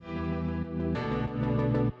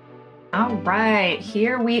All right,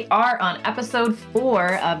 here we are on episode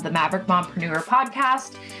 4 of the Maverick Mompreneur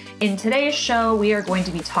podcast. In today's show, we are going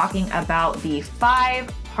to be talking about the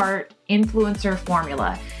 5-part influencer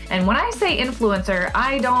formula. And when I say influencer,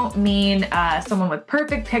 I don't mean someone with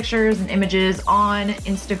perfect pictures and images on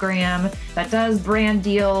Instagram that does brand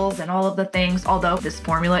deals and all of the things, although this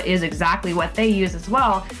formula is exactly what they use as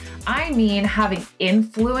well. I mean having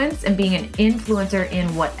influence and being an influencer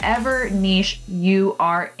in whatever niche you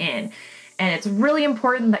are in. And it's really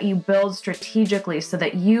important that you build strategically so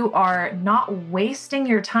that you are not wasting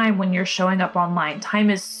your time when you're showing up online. Time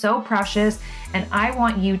is so precious, and I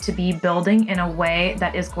want you to be building in a way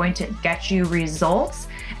that is going to get you results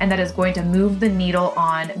and that is going to move the needle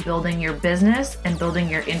on building your business and building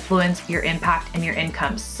your influence, your impact, and your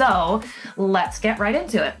income. So let's get right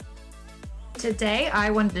into it. Today,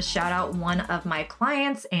 I wanted to shout out one of my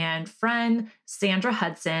clients and friend, Sandra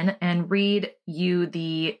Hudson, and read you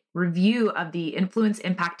the review of the Influence,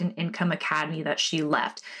 Impact, and Income Academy that she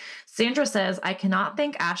left. Sandra says, I cannot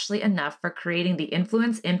thank Ashley enough for creating the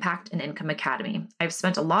Influence, Impact, and Income Academy. I've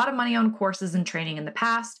spent a lot of money on courses and training in the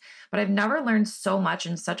past, but I've never learned so much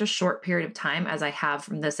in such a short period of time as I have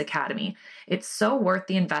from this academy. It's so worth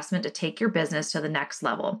the investment to take your business to the next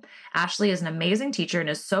level. Ashley is an amazing teacher and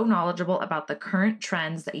is so knowledgeable about the current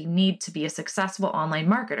trends that you need to be a successful online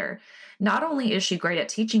marketer. Not only is she great at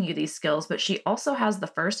teaching you these skills, but she also has the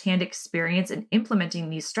firsthand experience in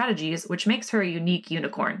implementing these strategies, which makes her a unique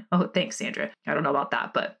unicorn. Oh, thanks, Sandra. I don't know about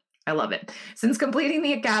that, but I love it. Since completing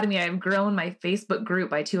the academy, I've grown my Facebook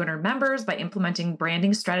group by 200 members by implementing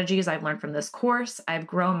branding strategies I've learned from this course. I've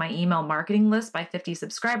grown my email marketing list by 50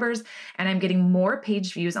 subscribers, and I'm getting more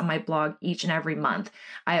page views on my blog each and every month.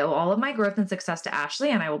 I owe all of my growth and success to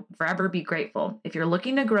Ashley, and I will forever be grateful. If you're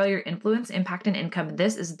looking to grow your influence, impact, and income,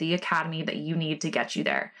 this is the academy that you need to get you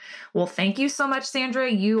there. Well, thank you so much,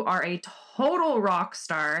 Sandra. You are a total rock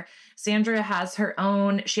star. Sandra has her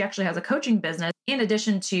own, she actually has a coaching business in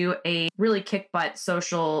addition to a really kick butt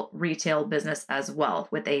social retail business as well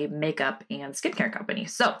with a makeup and skincare company.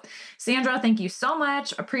 So Sandra, thank you so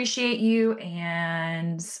much. Appreciate you.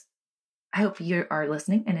 And I hope you are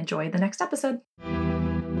listening and enjoy the next episode.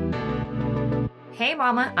 Hey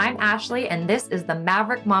mama, I'm Ashley, and this is the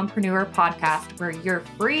Maverick Mompreneur podcast, where you're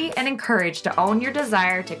free and encouraged to own your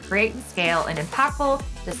desire to create and scale an impactful,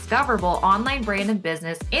 discoverable online brand and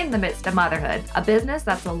business in the midst of motherhood. A business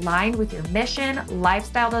that's aligned with your mission,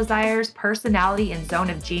 lifestyle desires, personality, and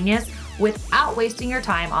zone of genius without wasting your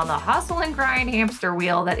time on the hustle and grind hamster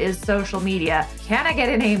wheel that is social media. Can I get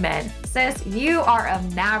an amen? Sis, you are a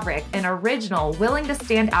maverick, an original, willing to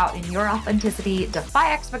stand out in your authenticity,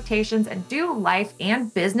 defy expectations, and do life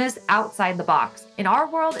and business outside the box. In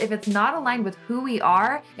our world, if it's not aligned with who we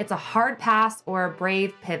are, it's a hard pass or a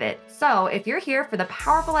brave pivot. So if you're here for the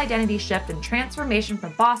powerful identity shift and transformation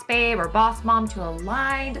from boss babe or boss mom to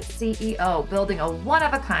aligned CEO, building a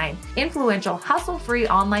one-of-a-kind, influential, hustle-free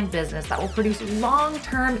online business that will produce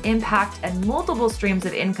long-term impact and multiple streams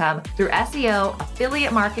of income through SEO,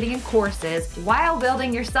 affiliate marketing, and courses while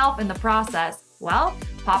building yourself in the process, well,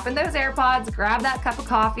 pop in those AirPods, grab that cup of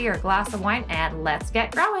coffee or glass of wine, and let's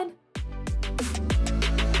get growing.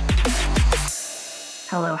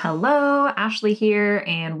 Hello, Ashley here,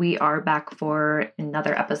 and we are back for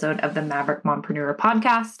another episode of the Maverick Mompreneur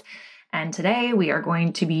podcast. And today we are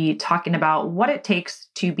going to be talking about what it takes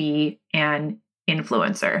to be an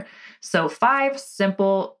influencer. So 5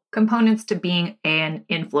 simple components to being an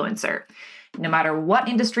influencer. No matter what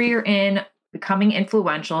industry you're in, becoming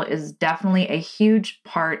influential is definitely a huge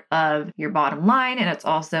part of your bottom line, and it's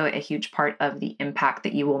also a huge part of the impact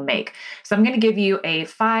that you will make. So I'm going to give you a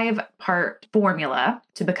 5-part formula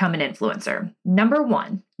to become an influencer. Number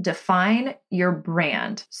 1, define your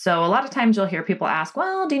brand. So a lot of times you'll hear people ask,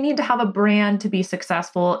 well, do you need to have a brand to be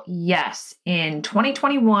successful? Yes. In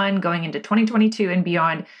 2021, going into 2022 and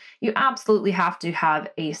beyond, you absolutely have to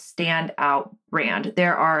have a standout brand.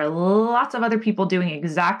 There are lots of other people doing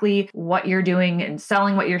exactly what you're doing and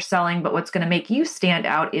selling what you're selling, but what's going to make you stand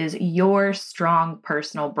out is your strong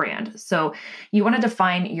personal brand. So you want to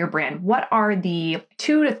define your brand. What are the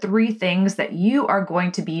 2 to 3 things that you are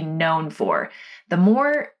going to be known for? The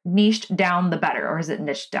more niched down, the better. Or is it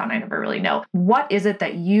niched down? I never really know. What is it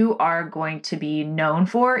that you are going to be known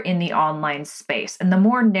for in the online space? And the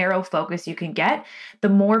more narrow focus you can get, the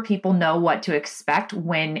more people know what to expect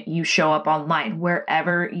when you show up online,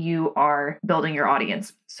 wherever you are building your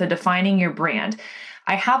audience. So defining your brand.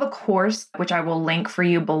 I have a course, which I will link for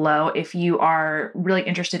you below if you are really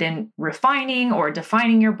interested in refining or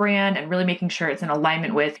defining your brand and really making sure it's in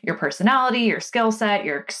alignment with your personality, your skill set,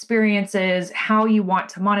 your experiences, how you want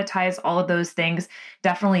to monetize, all of those things.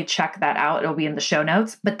 Definitely check that out. It'll be in the show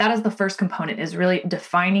notes. But that is the first component, is really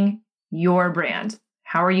defining your brand.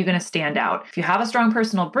 How are you going to stand out? If you have a strong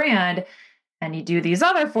personal brand and you do these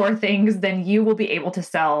other 4 things, then you will be able to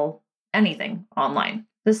sell anything online.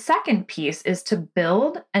 The second piece is to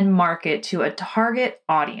build and market to a target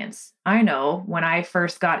audience. I know when I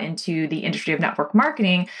first got into the industry of network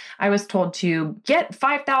marketing, I was told to get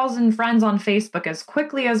 5,000 friends on Facebook as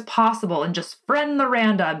quickly as possible and just friend the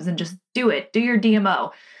randoms and just do it. Do your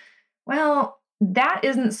DMO. Well, that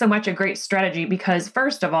isn't so much a great strategy because,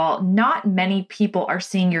 first of all, not many people are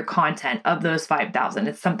seeing your content of those 5,000.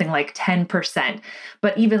 It's something like 10%,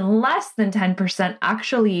 but even less than 10%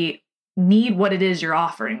 actually need what it is you're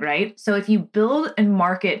offering, right? So if you build and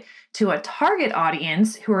market to a target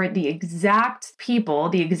audience who are the exact people,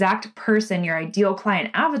 the exact person, your ideal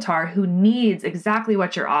client avatar who needs exactly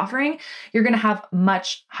what you're offering, you're going to have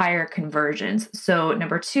much higher conversions. So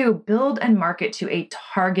number 2, build and market to a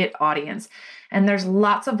target audience. And there's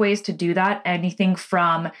lots of ways to do that. Anything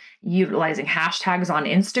from utilizing hashtags on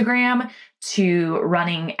Instagram to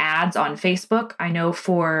running ads on Facebook. I know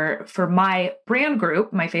for my brand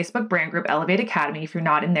group, my Facebook brand group, Elevate Academy, if you're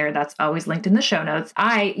not in there, that's always linked in the show notes.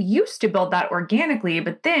 I used to build that organically,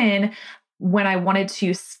 but then when I wanted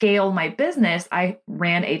to scale my business, I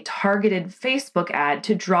ran a targeted Facebook ad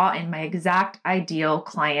to draw in my exact ideal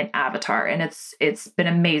client avatar. And it's been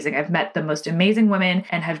amazing. I've met the most amazing women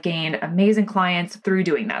and have gained amazing clients through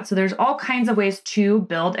doing that. So there's all kinds of ways to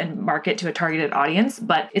build and market to a targeted audience,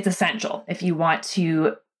 but it's essential if you want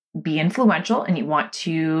to be influential and you want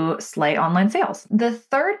to slay online sales. The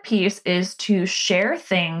third piece is to share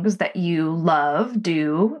things that you love,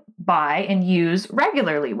 do, buy, and use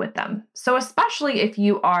regularly with them. So especially if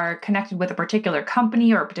you are connected with a particular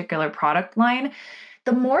company or a particular product line,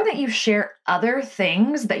 the more that you share other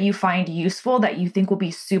things that you find useful, that you think will be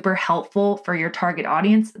super helpful for your target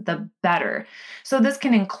audience, the better. So this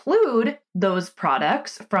can include those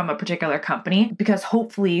products from a particular company because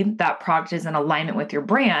hopefully that product is in alignment with your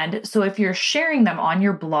brand. So if you're sharing them on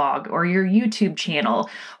your blog or your YouTube channel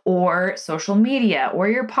or social media or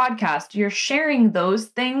your podcast, you're sharing those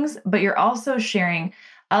things, but you're also sharing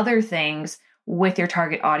other things with your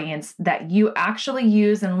target audience that you actually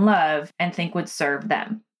use and love and think would serve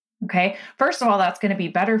them. Okay. First of all, that's going to be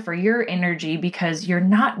better for your energy because you're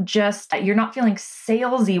not feeling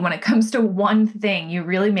salesy when it comes to one thing. You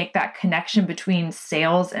really make that connection between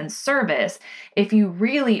sales and service. If you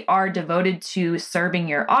really are devoted to serving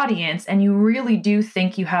your audience and you really do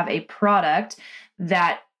think you have a product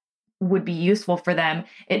that would be useful for them,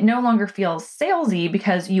 it no longer feels salesy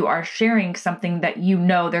because you are sharing something that you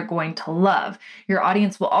know they're going to love. Your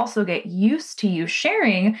audience will also get used to you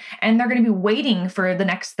sharing, and they're going to be waiting for the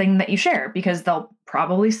next thing that you share because they'll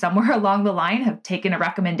probably somewhere along the line have taken a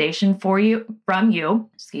recommendation from you,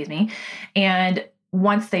 and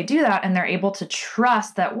once they do that and they're able to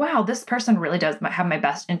trust that, wow, this person really does have my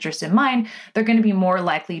best interest in mind, they're going to be more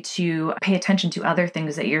likely to pay attention to other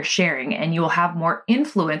things that you're sharing, and you will have more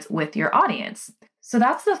influence with your audience. So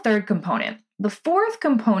that's the third component. The fourth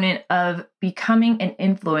component of becoming an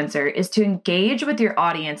influencer is to engage with your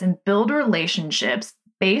audience and build relationships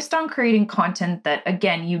based on creating content that,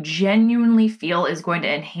 again, you genuinely feel is going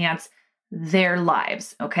to enhance their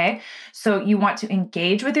lives. Okay. So you want to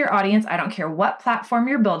engage with your audience. I don't care what platform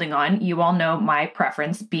you're building on. You all know my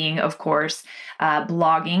preference being, of course,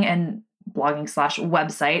 blogging /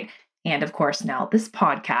 website. And of course, now this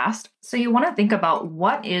podcast. So you want to think about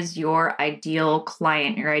what is your ideal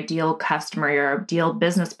client, your ideal customer, your ideal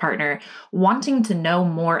business partner wanting to know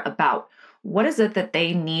more about. What is it that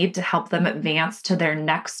they need to help them advance to their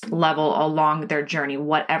next level along their journey,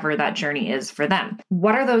 whatever that journey is for them?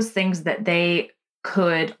 What are those things that they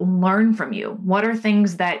could learn from you? What are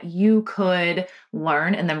things that you could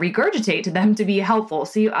learn and then regurgitate to them to be helpful?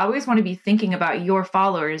 So you always want to be thinking about your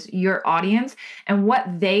followers, your audience, and what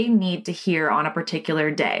they need to hear on a particular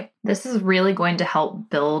day. This is really going to help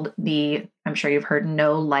build I'm sure you've heard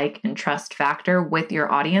know, like, and trust factor with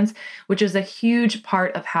your audience, which is a huge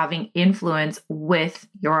part of having influence with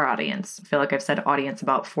your audience. I feel like I've said audience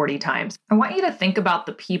about 40 times. I want you to think about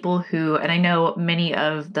the people who, and I know many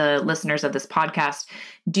of the listeners of this podcast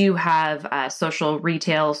do have social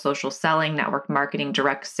retail, social selling, network marketing,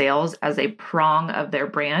 direct sales as a prong of their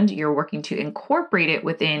brand. You're working to incorporate it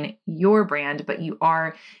within your brand, but you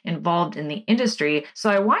are involved in the industry. So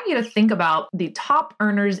I want you to think about the top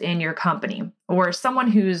earners in your company or someone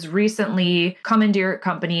who's recently come into your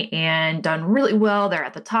company and done really well, they're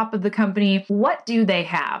at the top of the company, what do they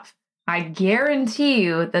have? I guarantee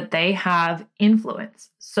you that they have influence.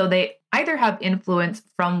 So they either have influence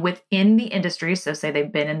from within the industry. So say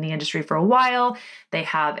they've been in the industry for a while, they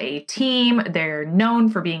have a team, they're known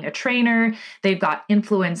for being a trainer, they've got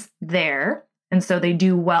influence there. And so they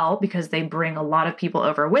do well because they bring a lot of people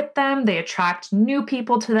over with them. They attract new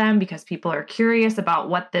people to them because people are curious about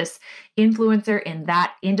what this influencer in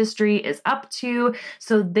that industry is up to.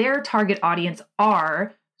 So their target audience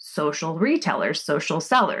are social retailers, social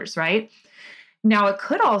sellers, right? Now, it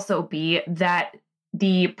could also be that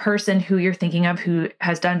the person who you're thinking of who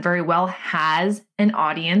has done very well has an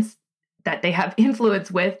audience that they have influence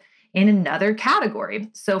with in another category.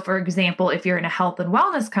 So for example, if you're in a health and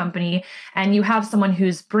wellness company and you have someone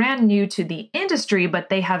who's brand new to the industry, but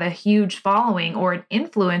they have a huge following or an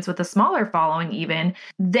influence with a smaller following even,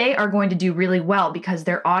 they are going to do really well because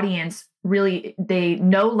their audience really, they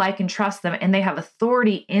know, like, and trust them, and they have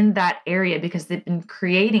authority in that area because they've been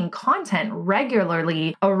creating content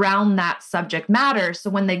regularly around that subject matter.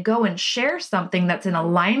 So when they go and share something that's in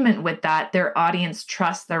alignment with that, their audience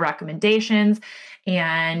trusts their recommendations.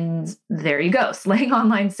 And there you go, slaying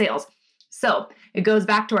online sales. So it goes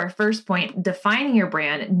back to our first point, defining your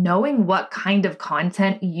brand, knowing what kind of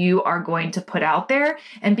content you are going to put out there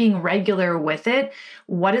and being regular with it.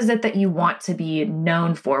 What is it that you want to be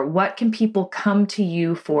known for? What can people come to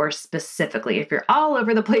you for specifically? If you're all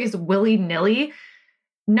over the place willy-nilly,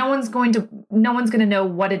 no one's going to know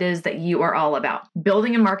what it is that you are all about.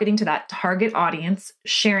 Building and marketing to that target audience,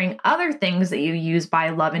 sharing other things that you use,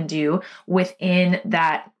 buy, love, and do within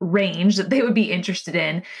that range that they would be interested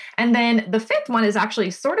in. And then the fifth one is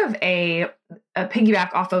actually sort of a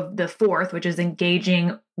piggyback off of the fourth, which is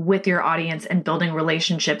engaging with your audience and building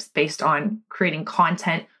relationships based on creating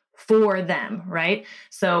content for them, right?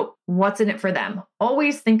 So what's in it for them?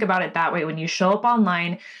 Always think about it that way when you show up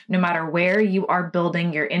online, no matter where you are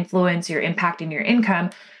building your influence, your impact, and your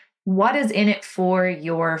income. What is in it for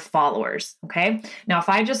your followers? Okay. Now, if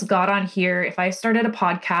I just got on here, if I started a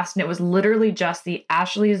podcast and it was literally just the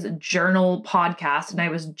Ashley's Journal podcast, and I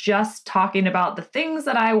was just talking about the things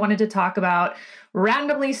that I wanted to talk about,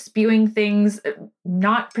 randomly spewing things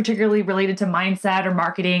not particularly related to mindset or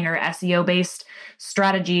marketing or SEO based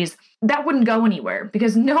strategies, that wouldn't go anywhere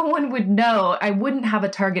because no one would know. I wouldn't have a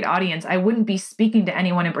target audience. I wouldn't be speaking to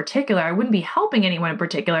anyone in particular. I wouldn't be helping anyone in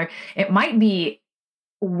particular. It might be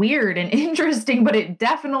weird and interesting, but it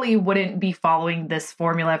definitely wouldn't be following this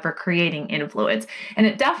formula for creating influence. And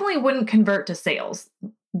it definitely wouldn't convert to sales.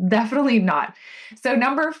 Definitely not. So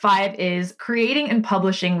number 5 is creating and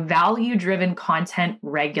publishing value-driven content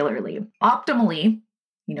regularly. Optimally,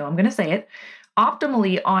 I'm going to say it,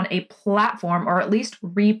 optimally on a platform, or at least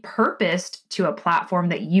repurposed to a platform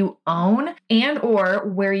that you own and or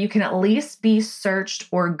where you can at least be searched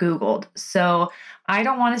or Googled. So I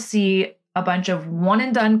don't want to see a bunch of one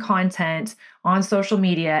and done content on social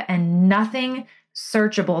media and nothing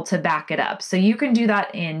searchable to back it up. So you can do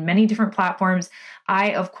that in many different platforms.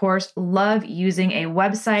 I, of course, love using a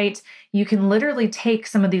website. You can literally take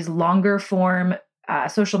some of these longer form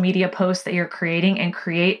social media posts that you're creating and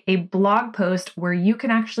create a blog post where you can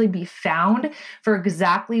actually be found for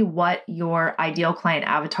exactly what your ideal client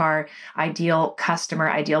avatar, ideal customer,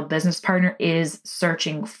 ideal business partner is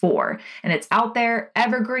searching for. And it's out there,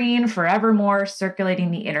 evergreen, forevermore, circulating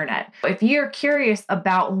the internet. If you're curious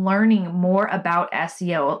about learning more about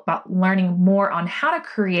SEO, about learning more on how to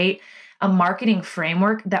create a marketing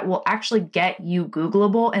framework that will actually get you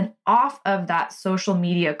Googleable and off of that social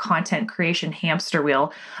media content creation hamster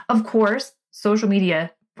wheel. Of course, social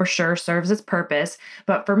media for sure serves its purpose,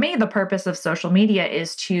 but for me, the purpose of social media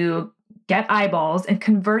is to get eyeballs and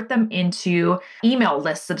convert them into email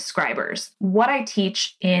list subscribers. What I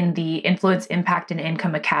teach in the Influence, Impact, and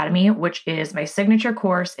Income Academy, which is my signature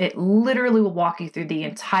course, it literally will walk you through the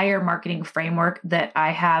entire marketing framework that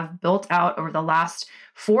I have built out over the last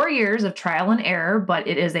 4 years of trial and error, but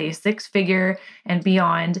it is a 6-figure and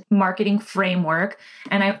beyond marketing framework.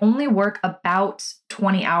 And I only work about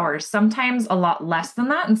 20 hours, sometimes a lot less than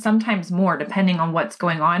that, and sometimes more, depending on what's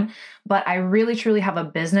going on. But I really, truly have a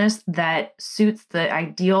business that suits the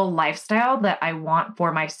ideal lifestyle that I want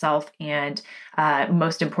for myself and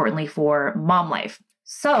most importantly for mom life.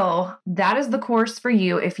 So that is the course for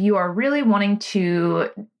you if you are really wanting to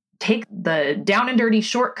take the down and dirty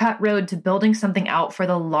shortcut road to building something out for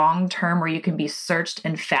the long term where you can be searched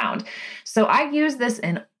and found. So I use this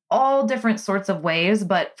in all different sorts of ways,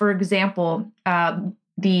 but for example,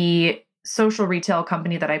 the social retail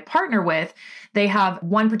company that I partner with, they have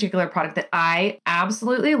one particular product that I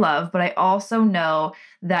absolutely love, but I also know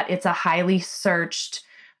that it's a highly searched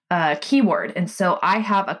keyword. And so I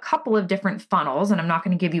have a couple of different funnels, and I'm not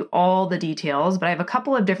going to give you all the details, but I have a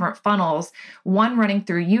couple of different funnels, one running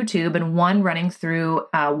through YouTube and one running through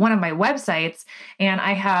one of my websites. And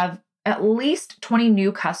I have at least 20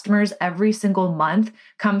 new customers every single month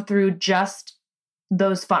come through just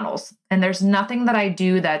those funnels. And there's nothing that I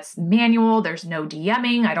do that's manual. There's no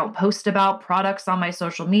DMing. I don't post about products on my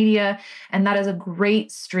social media. And that is a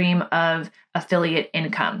great stream of affiliate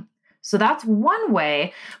income. So that's one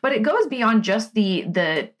way, but it goes beyond just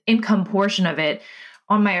the income portion of it.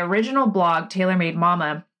 On my original blog, Tailor Made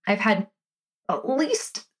Mama, I've had at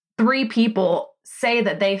least 3 people say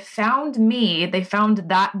that they found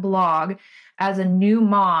that blog as a new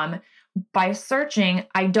mom by searching,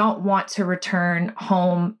 I don't want to return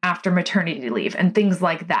home after maternity leave and things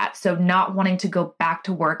like that. So not wanting to go back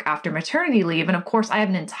to work after maternity leave. And of course, I have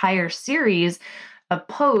an entire series of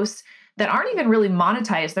posts that aren't even really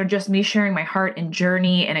monetized. They're just me sharing my heart and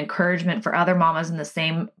journey and encouragement for other mamas in the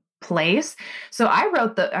same place. So I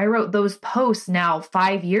wrote those posts now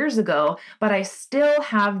 5 years ago, but I still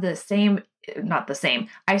have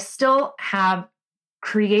I still have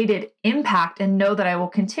created impact and know that I will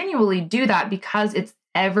continually do that because it's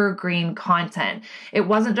evergreen content. It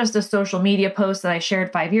wasn't just a social media post that I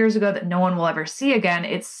shared 5 years ago that no one will ever see again.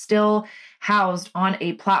 It's still housed on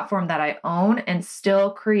a platform that I own and still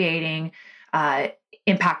creating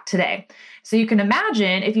impact today. So you can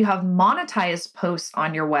imagine if you have monetized posts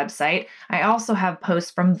on your website. I also have posts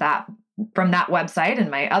from that website and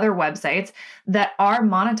my other websites that are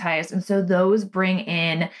monetized. And so those bring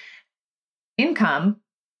in income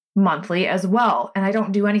monthly as well. And I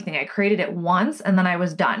don't do anything. I created it once and then I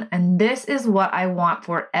was done. And this is what I want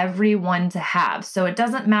for everyone to have. So it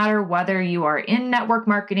doesn't matter whether you are in network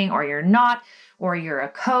marketing or you're not, or you're a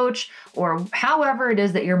coach, or however it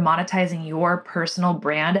is that you're monetizing your personal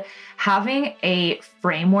brand, having a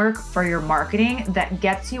framework for your marketing that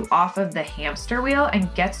gets you off of the hamster wheel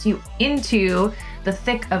and gets you into the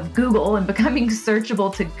thick of Google and becoming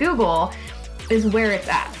searchable to Google is where it's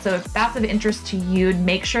at. So if that's of interest to you,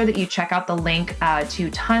 make sure that you check out the link to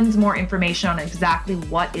tons more information on exactly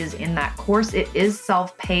what is in that course. It is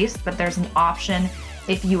self-paced, but there's an option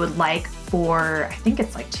if you would like for, I think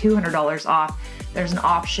it's like $200 off. There's an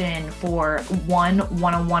option for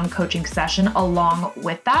one-on-one coaching session along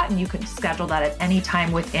with that, and you can schedule that at any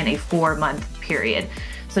time within a 4-month period.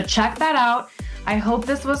 So check that out. I hope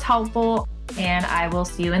this was helpful, and I will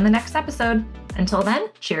see you in the next episode. Until then,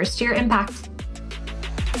 cheers to your impact.